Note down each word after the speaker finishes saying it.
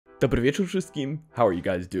Dobry wieczór wszystkim. How are you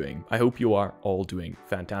guys doing? I hope you are all doing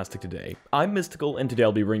fantastic today. I'm Mysticle, and today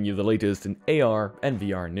I'll be bringing you the latest in AR and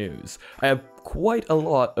VR news. I have quite a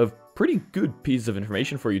lot of pretty good pieces of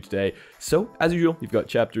information for you today, so as usual, you've got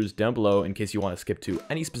chapters down below in case you want to skip to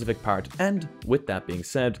any specific part, and with that being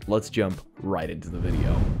said, let's jump right into the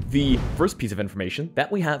video. The first piece of information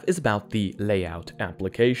that we have is about the layout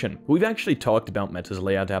application. We've actually talked about Meta's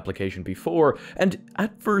layout application before, and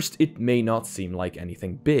at first it may not seem like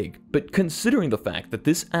anything big, but considering the fact that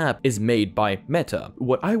this app is made by Meta,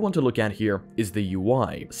 what I want to look at here is the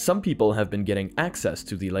UI. Some people have been getting access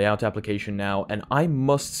to the layout application now, and I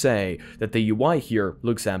must say that the UI here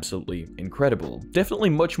looks absolutely incredible.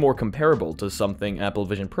 Definitely much more comparable to something Apple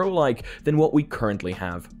Vision Pro-like than what we currently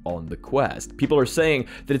have on the Quest. People are saying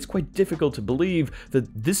that it's quite difficult to believe that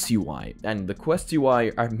this UI and the Quest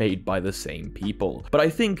UI are made by the same people. But I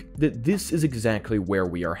think that this is exactly where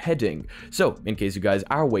we are heading. So, in case you guys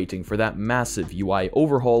are waiting for that massive UI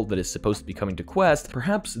overhaul that is supposed to be coming to Quest,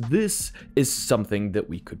 perhaps this is something that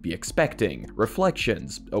we could be expecting.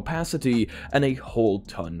 Reflections, opacity, and a whole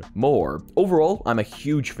ton more. Overall, I'm a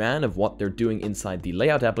huge fan of what they're doing inside the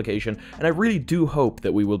layout application, and I really do hope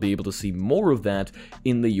that we will be able to see more of that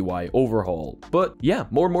in the UI overhaul. But yeah,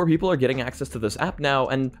 more and more people are getting access to this app now,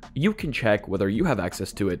 and you can check whether you have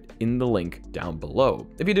access to it in the link down below.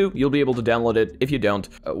 If you do, you'll be able to download it. If you don't,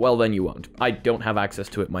 well then you won't. I don't have access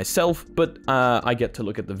to it myself, but I get to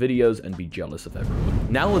look at the videos and be jealous of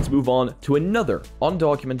everyone. Now let's move on to another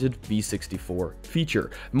undocumented V64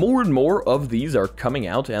 feature. More and more of these are coming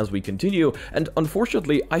out as we continue, and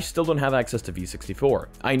unfortunately, I still don't have access to V64.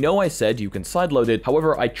 I know I said you can sideload it,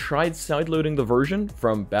 however, I tried sideloading the version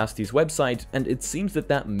from Basti's website, and it seems that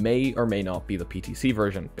that may or may not be the PTC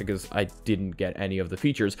version, because I didn't get any of the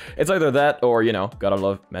features. It's either that, or, you know, gotta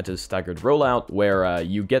love Meta's staggered rollout, where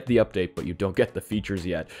you get the update, but you don't get the features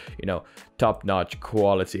yet. You know, top-notch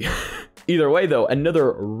quality. Either way though,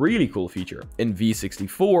 another really cool feature in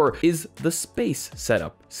V64 is the space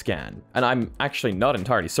setup scan. And I'm actually not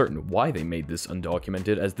entirely certain why they made this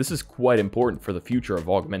undocumented, as this is quite important for the future of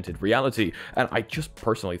augmented reality, and I just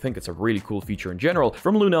personally think it's a really cool feature in general.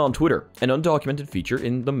 From Luna on Twitter, an undocumented feature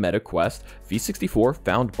in the Meta Quest V64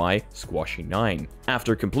 found by Squashy9.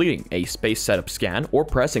 After completing a space setup scan or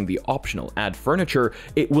pressing the optional add furniture,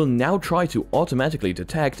 it will now try to automatically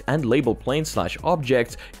detect and label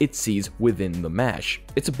planes/objects it sees within the mesh.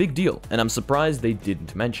 It's a big deal, and I'm surprised they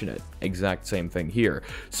didn't mention it. Exact same thing here.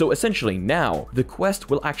 So essentially now, the Quest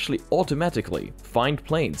will actually automatically find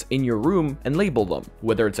planes in your room and label them,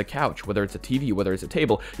 whether it's a couch, whether it's a TV, whether it's a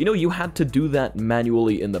table. You know, you had to do that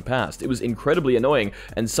manually in the past. It was incredibly annoying,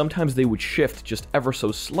 and sometimes they would shift just ever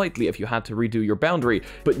so slightly if you had to redo your boundary,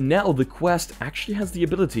 but now the Quest actually has the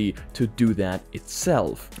ability to do that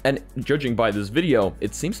itself. And judging by this video,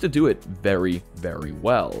 it seems to do it very, very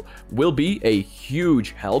well. Will be a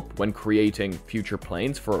huge help when creating future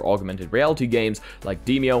planes for augmented reality games like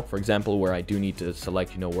Demio, for example, where I do need to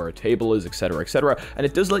select, you know, where a table is, etc., etc., and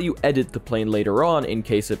it does let you edit the plane later on in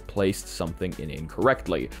case it placed something in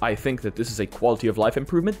incorrectly. I think that this is a quality of life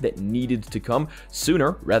improvement that needed to come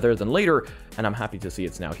sooner rather than later, and I'm happy to see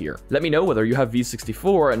it's now here. Let me know whether you have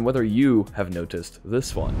V64 and whether you have noticed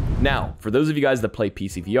this one. Now, for those of you guys that play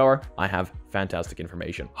PC VR, I have fantastic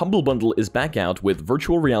information. Humble Bundle is back out with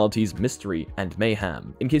virtual reality's mystery and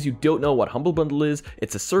mayhem. In case you don't know what Humble Bundle is,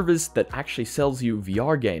 it's a service that actually sells you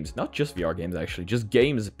VR games, not just VR games actually, just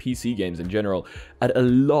games, PC games in general, at a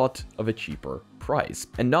lot of a cheaper price.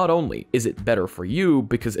 And not only is it better for you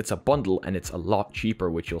because it's a bundle and it's a lot cheaper,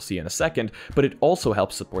 which you'll see in a second, but it also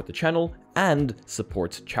helps support the channel and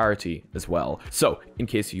supports charity as well. So in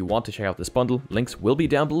case you want to check out this bundle, links will be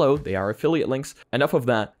down below. They are affiliate links. Enough of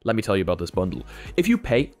that, let me tell you about this bundle. If you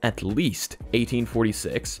pay at least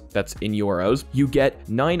 $18.46, that's in euros, you get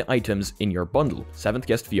 9 items in your bundle. 7th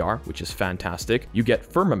Guest VR, which is fantastic. You get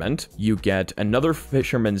Firmament, you get Another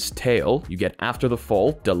Fisherman's Tale, you get After the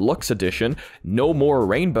Fall, Deluxe Edition, No More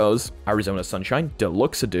Rainbows, Arizona Sunshine,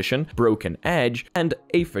 Deluxe Edition, Broken Edge, and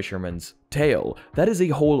A Fisherman's Tale. That is a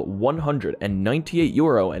whole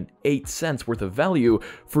 €198.08 worth of value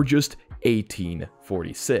for just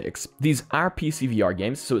 $18.46. These are PC VR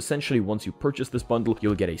games, so essentially once you purchase this bundle,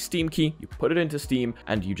 you'll get a Steam key, you put it into Steam,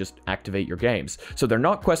 and you just activate your games. So they're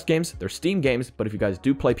not Quest games, they're Steam games, but if you guys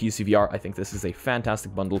do play PC VR, I think this is a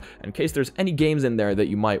fantastic bundle. In case there's any games in there that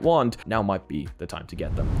you might want, now might be the time to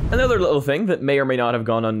get them. Another little thing that may or may not have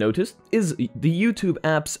gone unnoticed is the YouTube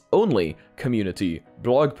apps only community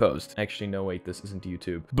blog post. Actually, no, wait, this isn't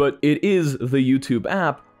YouTube, but it is the YouTube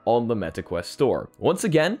app on the MetaQuest store. Once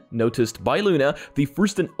again, noticed by Luna, the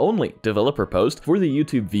first and only developer post for the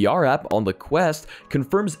YouTube VR app on the Quest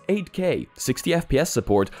confirms 8K 60 FPS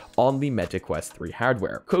support on the MetaQuest 3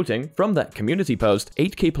 hardware. Quoting from that community post,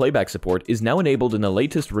 8K playback support is now enabled in the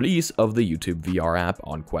latest release of the YouTube VR app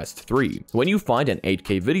on Quest 3. When you find an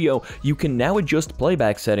 8K video, you can now adjust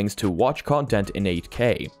playback settings to watch content in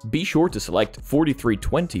 8K. Be sure to select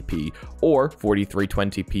 4320p or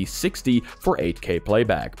 4320p 60 for 8K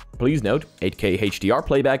playback. Please note, 8K HDR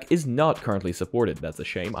playback is not currently supported. That's a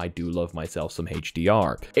shame. I do love myself some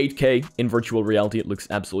HDR. 8K in virtual reality, it looks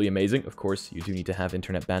absolutely amazing. Of course, you do need to have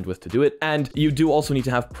internet bandwidth to do it, and you do also need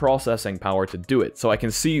to have processing power to do it. So I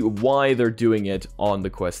can see why they're doing it on the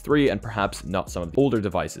Quest 3 and perhaps not some of the older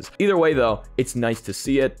devices. Either way though, it's nice to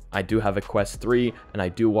see it. I do have a Quest 3 and I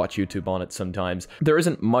do watch YouTube on it sometimes. There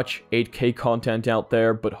isn't much 8K content out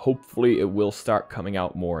there, but hopefully it will start coming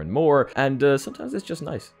out more and more. And sometimes it's just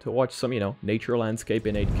nice to watch some, nature landscape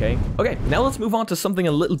in 8K. Okay, now let's move on to something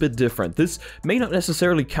a little bit different. This may not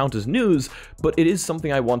necessarily count as news, but it is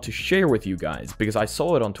something I want to share with you guys because I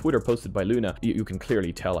saw it on Twitter posted by Luna. You can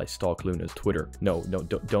clearly tell I stalk Luna's Twitter. No,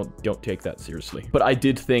 don't take that seriously. But I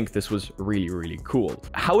did think this was really cool.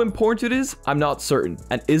 How important it is, I'm not certain.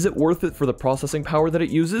 And is it worth it for the processing power that it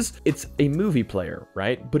uses? It's a movie player,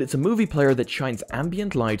 right? But it's a movie player that shines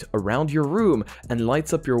ambient light around your room and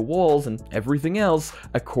lights up your walls and everything else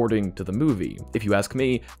according to the movie. If you ask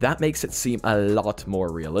me, that makes it seem a lot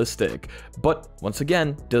more realistic. But once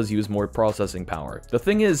again, does use more processing power. The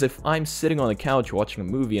thing is, if I'm sitting on the couch watching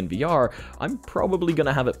a movie in VR, I'm probably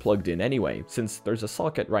gonna have it plugged in anyway, since there's a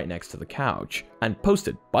socket right next to the couch. And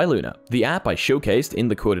posted by Luna. The app I showcased in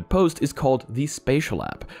the quoted post is called the Spatial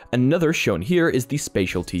app. Another shown here is the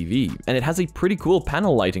Spatial TV, and it has a pretty cool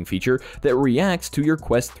panel lighting feature that reacts to your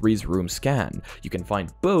Quest 3's room scan. You can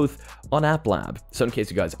find both on App Lab. So in case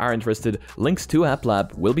you guys are interested, links to App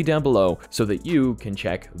Lab will be down below so that you can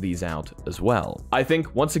check these out as well. I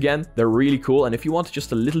think, once again, they're really cool, and if you want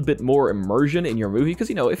just a little bit more immersion in your movie, because,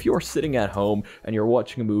 if you're sitting at home and you're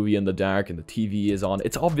watching a movie in the dark and the TV is on,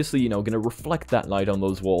 it's obviously, going to reflect that light on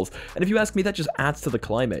those walls. And if you ask me, that just adds to the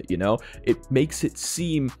climate, It makes it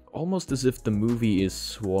seem almost as if the movie is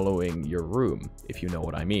swallowing your room, if you know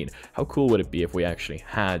what I mean. How cool would it be if we actually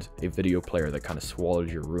had a video player that kind of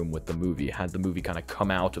swallows your room with the movie, had the movie kind of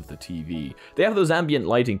come out of the TV? They have those ambient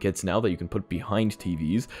lighting kits now that you can put behind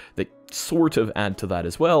TVs that sort of add to that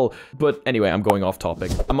as well. But anyway, I'm going off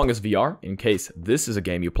topic. Among Us VR, in case this is a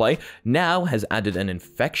game you play, now has added an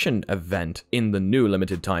infection event in the new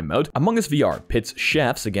limited time mode. Among Us VR pits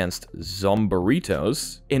chefs against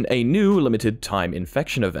zombaritos in a new limited time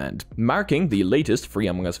infection event. Marking the latest free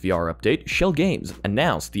Among Us VR update, Shell Games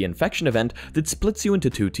announced the infection event that splits you into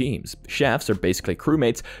two teams. Chefs are basically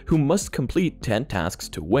crewmates who must complete 10 tasks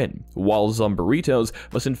to win, while zombaritos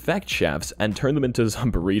must infect chefs and turn them into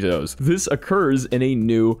zombaritos. This occurs in a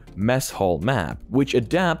new mess hall map, which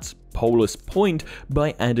adapts Polus Point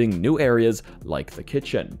by adding new areas like the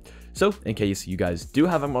kitchen. So, in case you guys do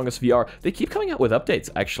have Among Us VR, they keep coming out with updates,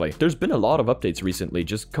 actually. There's been a lot of updates recently,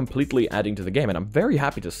 just completely adding to the game, and I'm very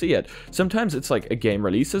happy to see it. Sometimes it's like a game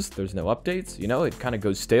releases, there's no updates, it kind of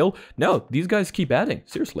goes stale. No, these guys keep adding,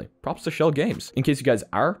 seriously. Props to Shell Games. In case you guys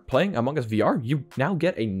are playing Among Us VR, you now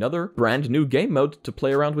get another brand new game mode to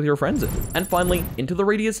play around with your friends in. And finally, Into the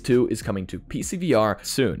Radius 2 is coming to PC VR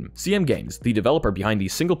soon. CM Games, the developer behind the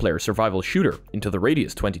single-player survival shooter Into the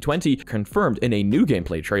Radius 2020, confirmed in a new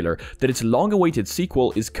gameplay trailer that its long-awaited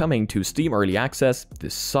sequel is coming to Steam Early Access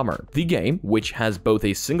this summer. The game, which has both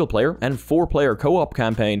a single-player and 4-player co-op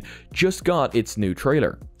campaign, just got its new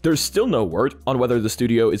trailer. There's still no word on whether the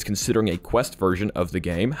studio is considering a Quest version of the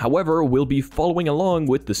game. However, we'll be following along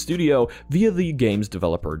with the studio via the game's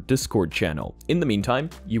developer Discord channel. In the meantime,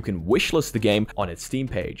 you can wishlist the game on its Steam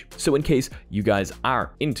page. So in case you guys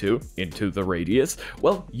are into the Radius,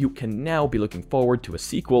 well, you can now be looking forward to a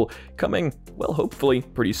sequel coming, well, hopefully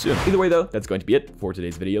pretty soon. Either way though, that's going to be it for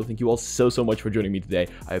today's video. Thank you all so much for joining me today.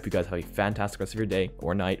 I hope you guys have a fantastic rest of your day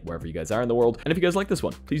or night, wherever you guys are in the world. And if you guys like this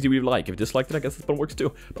one, please do leave a like. If you disliked it, I guess this one works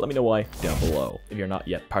too. But let me know why down below. If you're not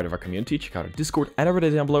yet part of our community, check out our Discord and our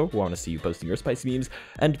Reddit down below, where I want to see you posting your spicy memes.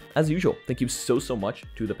 And as usual, thank you so much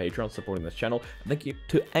to the Patreon supporting this channel. And thank you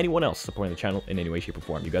to anyone else supporting the channel in any way, shape, or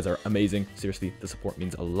form. You guys are amazing. Seriously, the support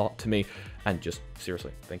means a lot to me. And just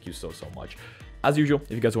seriously, thank you so much. As usual,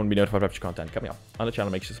 if you guys want to be notified of future content coming up on the channel,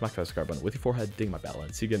 make sure to smack that subscribe button with your forehead, ding my bell,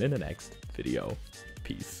 and see you again in the next video.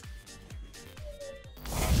 Peace.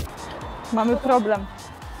 Mamy problem,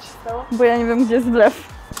 bo ja nie wiem, gdzie jest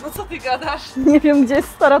wlew. No co ty gadasz? Nie wiem, gdzie jest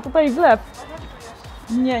stara tutaj wlew.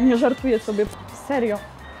 Nie żartuję sobie. Serio.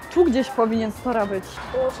 Tu gdzieś powinien stara być.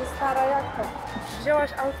 Boże, stara, jak to?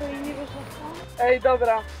 Wzięłaś auto i nie wiesz jak to? Ej,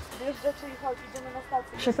 dobra. Bierz rzeczy i chodź, idziemy na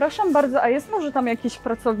stację. Przepraszam bardzo, a jest może tam jakiś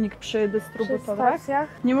pracownik przy dystrybutorach? stacjach?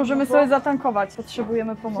 Nie możemy sobie zatankować,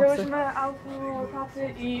 potrzebujemy pomocy. Wzięłyśmy auto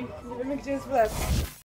taty i nie wiemy, gdzie jest wlew.